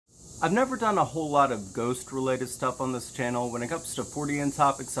I've never done a whole lot of ghost related stuff on this channel. When it comes to Fortean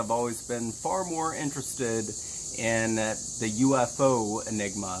topics, I've always been far more interested in the UFO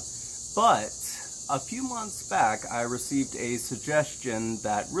enigma. But a few months back, I received a suggestion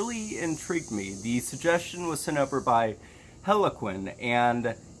that really intrigued me. The suggestion was sent over by Heliquin,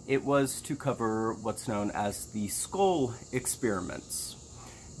 and it was to cover what's known as the Scole Experiments.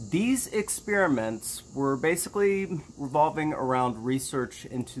 These experiments were basically revolving around research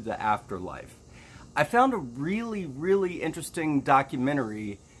into the afterlife. I found a really interesting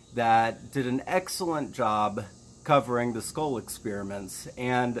documentary that did an excellent job covering the Scole Experiments,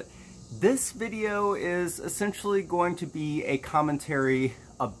 and this video is essentially going to be a commentary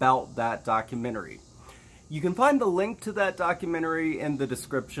about that documentary. You can find the link to that documentary in the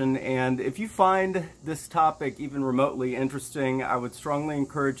description, and if you find this topic even remotely interesting, I would strongly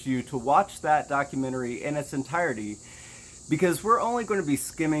encourage you to watch that documentary in its entirety, because we're only going to be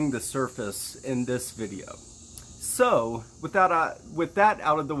skimming the surface in this video. So, with that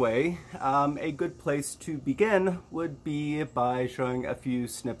out of the way, a good place to begin would be by showing a few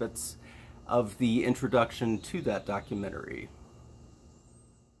snippets of the introduction to that documentary.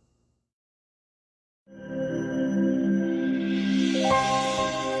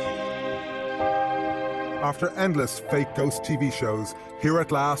 After endless fake ghost TV shows, here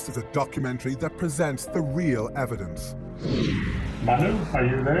at last is a documentary that presents the real evidence. Manu, are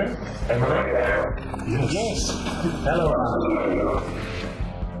you there? Yes. Hello.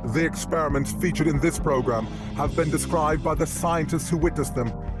 The experiments featured in this program have been described by the scientists who witnessed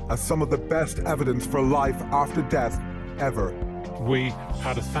them as some of the best evidence for life after death ever. We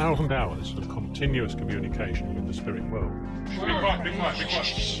had 1,000 hours of continuous communication with the spirit world. Be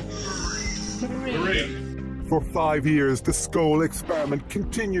quiet. Marie. For 5 years, the Scole experiment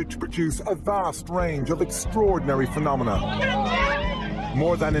continued to produce a vast range of extraordinary phenomena,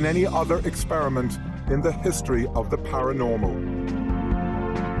 more than in any other experiment in the history of the paranormal.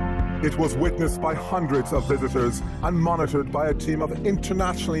 It was witnessed by hundreds of visitors and monitored by a team of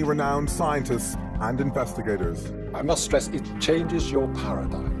internationally renowned scientists and investigators. I must stress, it changes your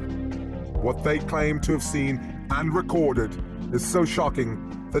paradigm. What they claim to have seen and recorded is so shocking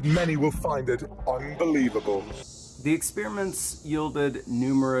that many will find it unbelievable. The experiments yielded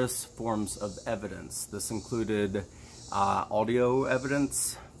numerous forms of evidence. This included audio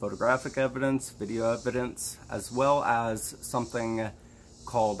evidence, photographic evidence, video evidence, as well as something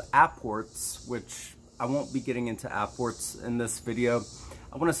called apports, which I won't be getting into apports in this video.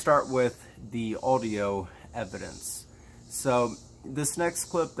 I want to start with the audio evidence. So this next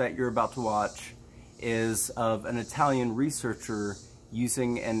clip that you're about to watch is of an Italian researcher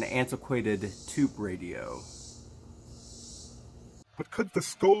using an antiquated tube radio. But could the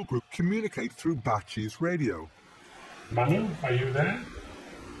Scole group communicate through Bacci's radio? Manu, are you there?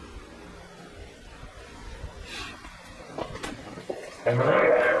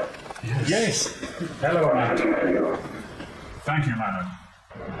 Hello? Yes. Hello, Manu. Thank you, Manu.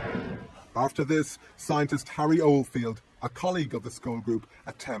 After this, scientist Harry Oldfield, a colleague of the Scole group,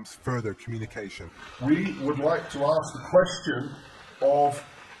 attempts further communication. We would like to ask the question of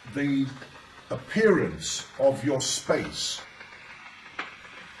the appearance of your space.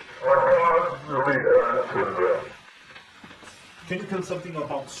 Can you tell something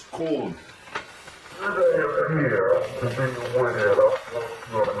about Scole?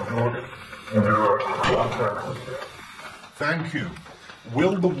 Thank you.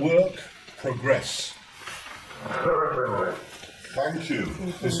 Will the work progress? Thank you.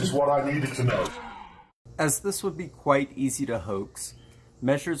 This is what I needed to know. As this would be quite easy to hoax,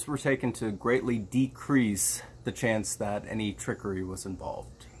 measures were taken to greatly decrease the chance that any trickery was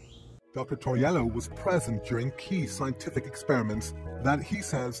involved. Dr. Torriello was present during key scientific experiments that he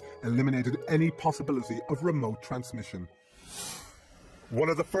says eliminated any possibility of remote transmission. One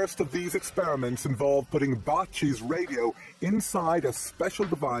of the first of these experiments involved putting Bacci's radio inside a special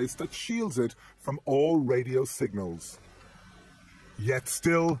device that shields it from all radio signals. Yet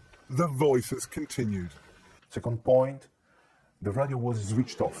still, the voices continued. Second point, the radio was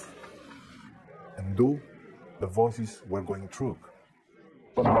switched off, and though the voices were going through.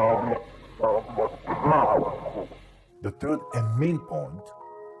 The third and main point,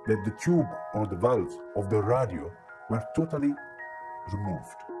 that the tube or the valves of the radio were totally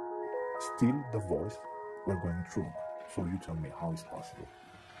removed. Still the voice were going through. So you tell me how it's possible.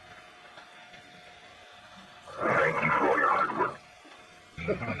 Thank you for your hard work.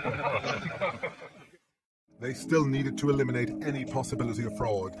 They still needed to eliminate any possibility of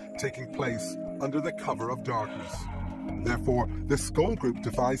fraud taking place under the cover of darkness. Therefore, the Scole group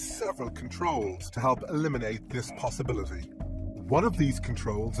devised several controls to help eliminate this possibility. One of these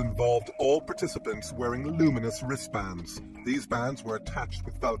controls involved all participants wearing luminous wristbands. These bands were attached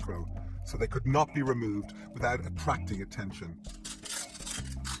with Velcro, so they could not be removed without attracting attention.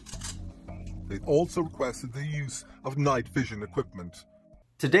 They also requested the use of night vision equipment.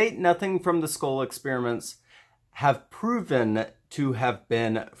 To date, nothing from the Scole experiments have proven to have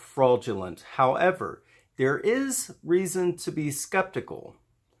been fraudulent. However, there is reason to be skeptical.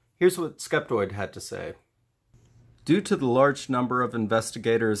 Here's what Skeptoid had to say. Due to the large number of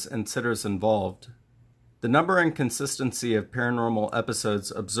investigators and sitters involved, the number and consistency of paranormal episodes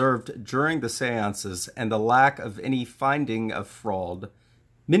observed during the seances, and the lack of any finding of fraud,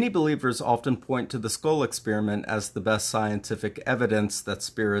 many believers often point to the Scole experiment as the best scientific evidence that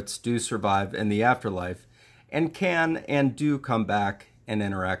spirits do survive in the afterlife and can and do come back and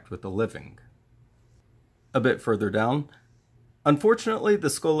interact with the living. A bit further down, unfortunately, the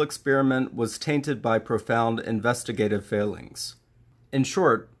Scole experiment was tainted by profound investigative failings. In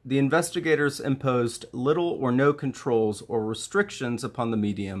short, the investigators imposed little or no controls or restrictions upon the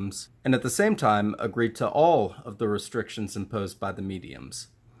mediums, and at the same time agreed to all of the restrictions imposed by the mediums.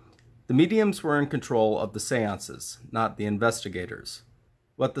 The mediums were in control of the seances, not the investigators.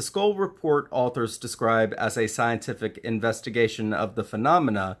 What the Scole report authors describe as a scientific investigation of the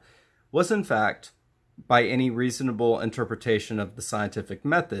phenomena was in fact, by any reasonable interpretation of the scientific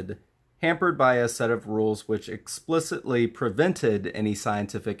method, hampered by a set of rules which explicitly prevented any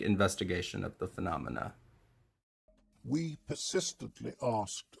scientific investigation of the phenomena. We persistently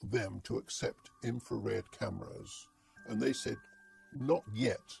asked them to accept infrared cameras, and they said, not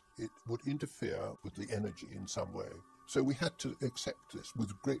yet, it would interfere with the energy in some way. So we had to accept this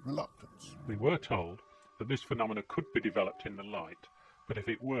with great reluctance. We were told that this phenomena could be developed in the light, but if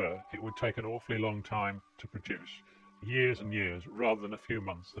it were, it would take an awfully long time to produce. Years and years, rather than a few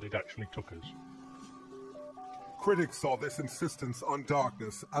months that it actually took us. Critics saw this insistence on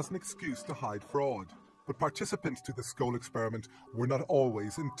darkness as an excuse to hide fraud, but participants to the Scole experiment were not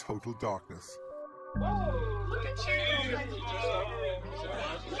always in total darkness. Whoa, look at you!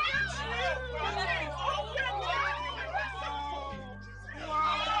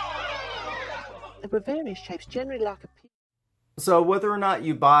 There were various shapes, generally like a pea. So whether or not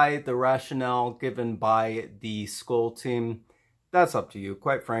you buy the rationale given by the Scole team, that's up to you.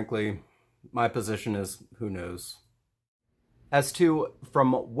 Quite frankly, my position is, who knows? As to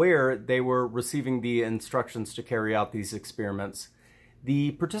from where they were receiving the instructions to carry out these experiments,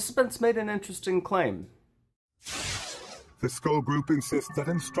 the participants made an interesting claim. The Scole group insists that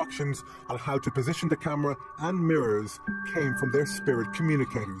instructions on how to position the camera and mirrors came from their spirit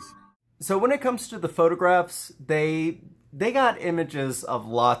communicators. So when it comes to the photographs, they got images of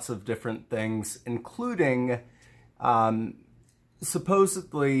lots of different things, including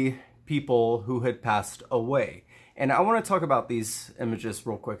supposedly people who had passed away. And I want to talk about these images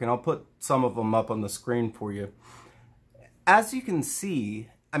real quick, and I'll put some of them up on the screen for you. As you can see,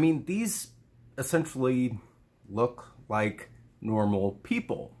 I mean, these essentially look like normal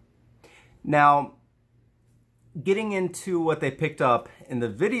people. Now, getting into what they picked up in the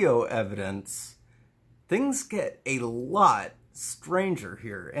video evidence, things get a lot stranger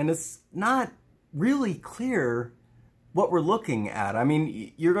here, and it's not really clear what we're looking at. I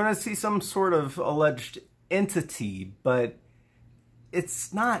mean, you're going to see some sort of alleged entity, but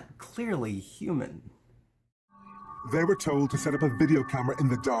it's not clearly human. They were told to set up a video camera in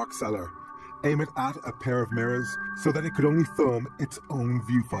the dark cellar, aim it at a pair of mirrors so that it could only film its own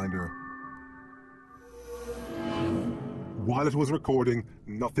viewfinder. While it was recording,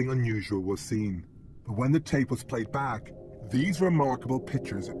 nothing unusual was seen. But when the tape was played back, these remarkable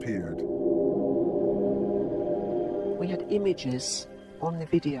pictures appeared. We had images on the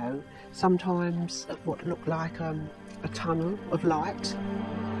video, sometimes of what looked like a tunnel of light.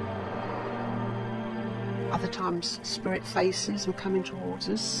 Other times, spirit faces were coming towards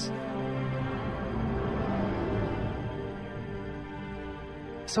us.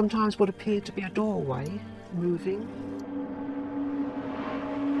 Sometimes what appeared to be a doorway moving.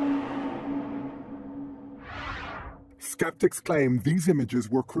 Skeptics claim these images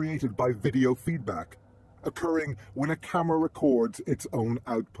were created by video feedback, occurring when a camera records its own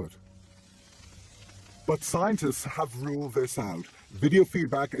output. But scientists have ruled this out. Video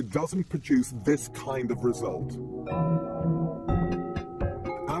feedback doesn't produce this kind of result.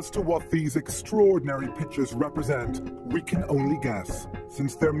 As to what these extraordinary pictures represent, we can only guess,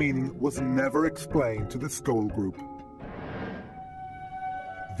 since their meaning was never explained to the Scole group.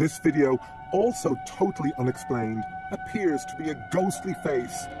 This video, also totally unexplained, appears to be a ghostly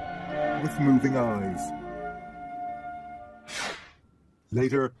face with moving eyes.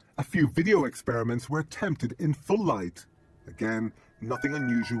 Later, a few video experiments were attempted in full light, Again, nothing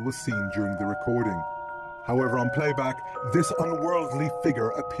unusual was seen during the recording. However, on playback, this unworldly figure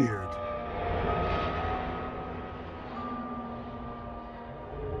appeared.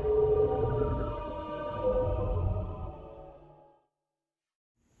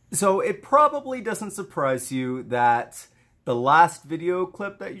 So it probably doesn't surprise you that the last video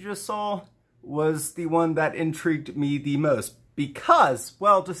clip that you just saw was the one that intrigued me the most. Because,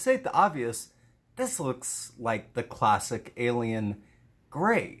 well, to state the obvious, this looks like the classic alien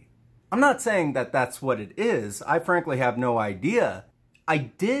gray. I'm not saying that that's what it is. I frankly have no idea. I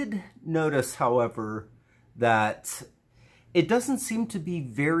did notice, however, that it doesn't seem to be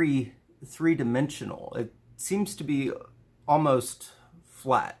very three-dimensional. It seems to be almost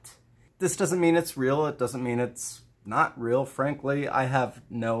flat. This doesn't mean it's real. It doesn't mean it's not real. Frankly, I have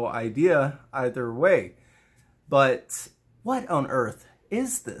no idea either way. But what on earth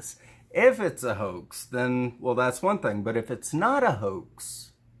is this? If it's a hoax, then, well, that's one thing. But if it's not a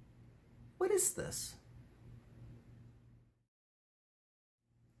hoax, what is this?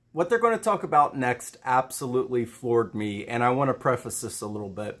 What they're going to talk about next absolutely floored me, and I want to preface this a little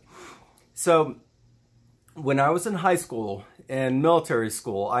bit. So, when I was in high school and military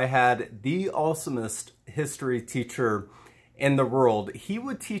school, I had the awesomest history teacher in the world. He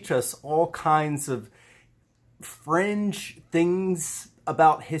would teach us all kinds of fringe things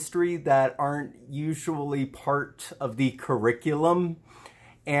about history that aren't usually part of the curriculum.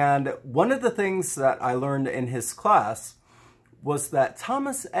 And one of the things that I learned in his class was that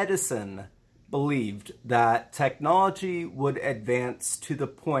Thomas Edison believed that technology would advance to the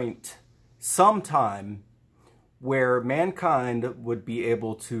point sometime where mankind would be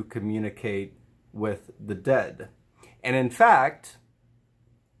able to communicate with the dead. And in fact,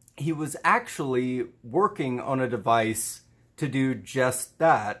 he was actually working on a device to do just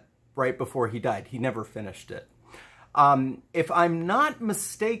that right before he died. He never finished it. If I'm not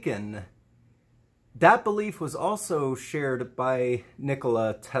mistaken, that belief was also shared by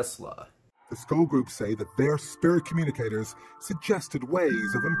Nikola Tesla. The Scole group say that their spirit communicators suggested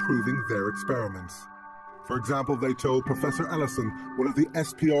ways of improving their experiments. For example, they told Professor Edison, one of the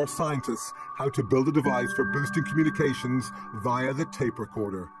SPR scientists, how to build a device for boosting communications via the tape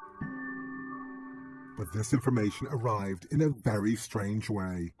recorder. But this information arrived in a very strange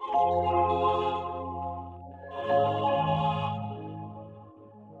way.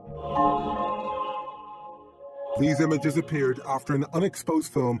 These images appeared after an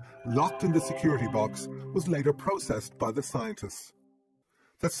unexposed film locked in the security box was later processed by the scientists.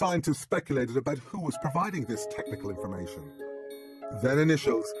 The scientists speculated about who was providing this technical information. Then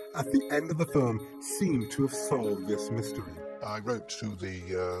initials at the end of the film seemed to have solved this mystery. I wrote to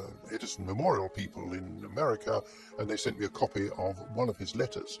the Edison Memorial people in America, and they sent me a copy of one of his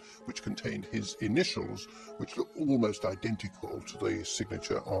letters, which contained his initials, which look almost identical to the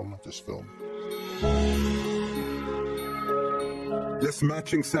signature on this film. This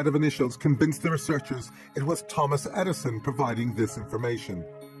matching set of initials convinced the researchers it was Thomas Edison providing this information.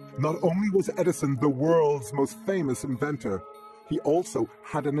 Not only was Edison the world's most famous inventor, he also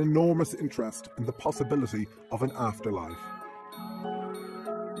had an enormous interest in the possibility of an afterlife.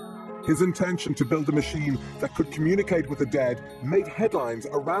 His intention to build a machine that could communicate with the dead made headlines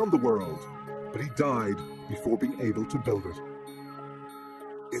around the world, but he died before being able to build it.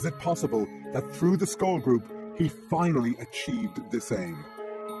 Is it possible that through the Scole group, he finally achieved this aim?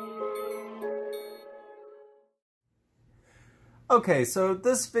 Okay, so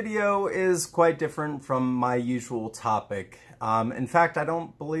this video is quite different from my usual topic. In fact, I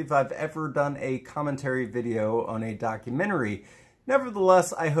don't believe I've ever done a commentary video on a documentary.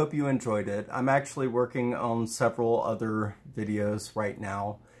 Nevertheless, I hope you enjoyed it. I'm actually working on several other videos right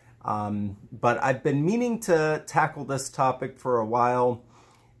now. But I've been meaning to tackle this topic for a while.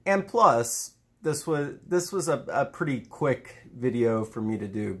 And plus, this was a pretty quick video for me to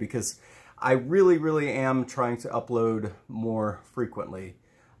do because I really am trying to upload more frequently.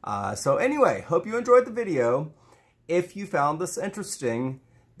 So anyway, hope you enjoyed the video. If you found this interesting,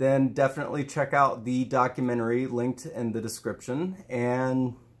 then definitely check out the documentary linked in the description.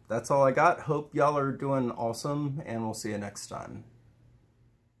 And that's all I got. Hope y'all are doing awesome, and we'll see you next time.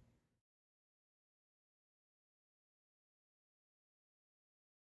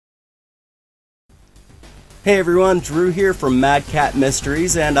 Hey everyone, Drew here from Mad Cat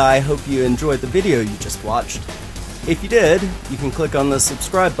Mysteries, and I hope you enjoyed the video you just watched. If you did, you can click on the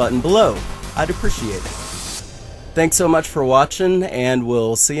subscribe button below. I'd appreciate it. Thanks so much for watching, and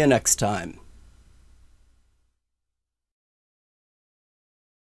we'll see you next time.